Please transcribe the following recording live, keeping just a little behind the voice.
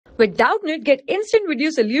With Doubtnut, get instant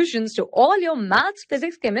video solutions to all your maths,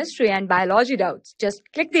 physics, chemistry, and biology doubts. Just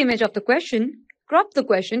click the image of the question, crop the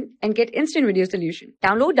question, and get instant video solution.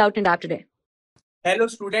 Download Doubtnut app today. Hello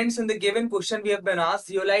students, in the given question we have been asked,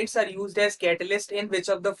 zeolites are used as catalyst in which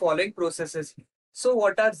of the following processes? So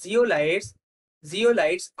what are zeolites?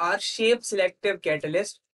 Zeolites are shape selective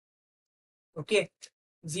catalyst. Okay,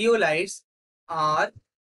 zeolites are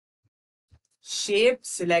shape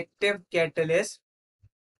selective catalyst.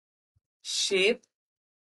 Shape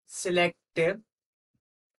selective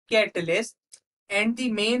catalyst, and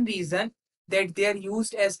the main reason that they are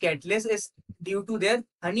used as catalyst is due to their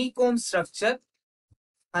honeycomb structure.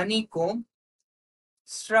 Honeycomb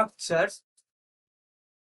structures,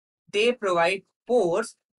 they provide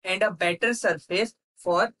pores and a better surface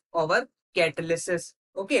for our catalysis.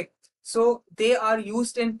 Okay, so they are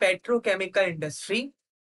used in petrochemical industry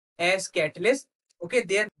as catalyst. Okay,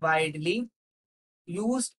 they are widely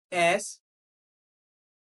used as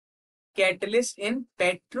catalyst in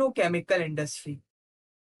petrochemical industry.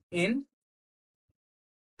 In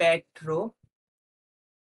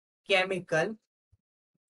petrochemical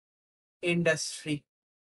industry.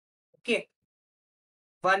 Okay,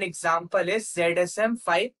 one example is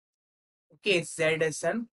ZSM5. Okay,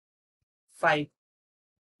 ZSM5.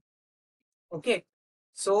 Okay,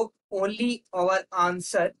 so only our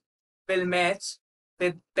answer will match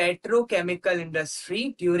with petrochemical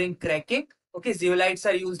industry during cracking. Okay, zeolites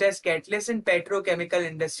are used as catalyst in petrochemical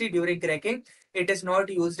industry during cracking. It is not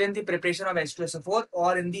used in the preparation of H2SO4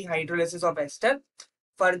 or in the hydrolysis of ester.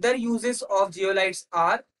 Further uses of zeolites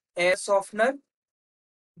are air softener.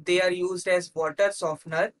 They are used as water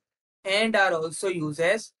softener and are also used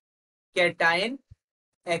as cation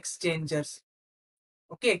exchangers.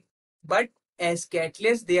 Okay, but as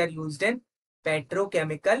catalyst they are used in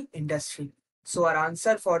petrochemical industry. So our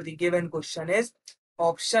answer for the given question is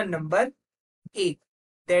option number A,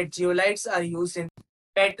 that zeolites are used in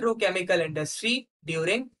petrochemical industry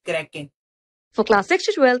during cracking. For class 6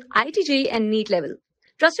 to 12, IIT JEE and NEET level.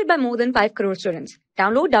 Trusted by more than 5 crore students.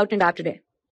 Download Doubtnut app today.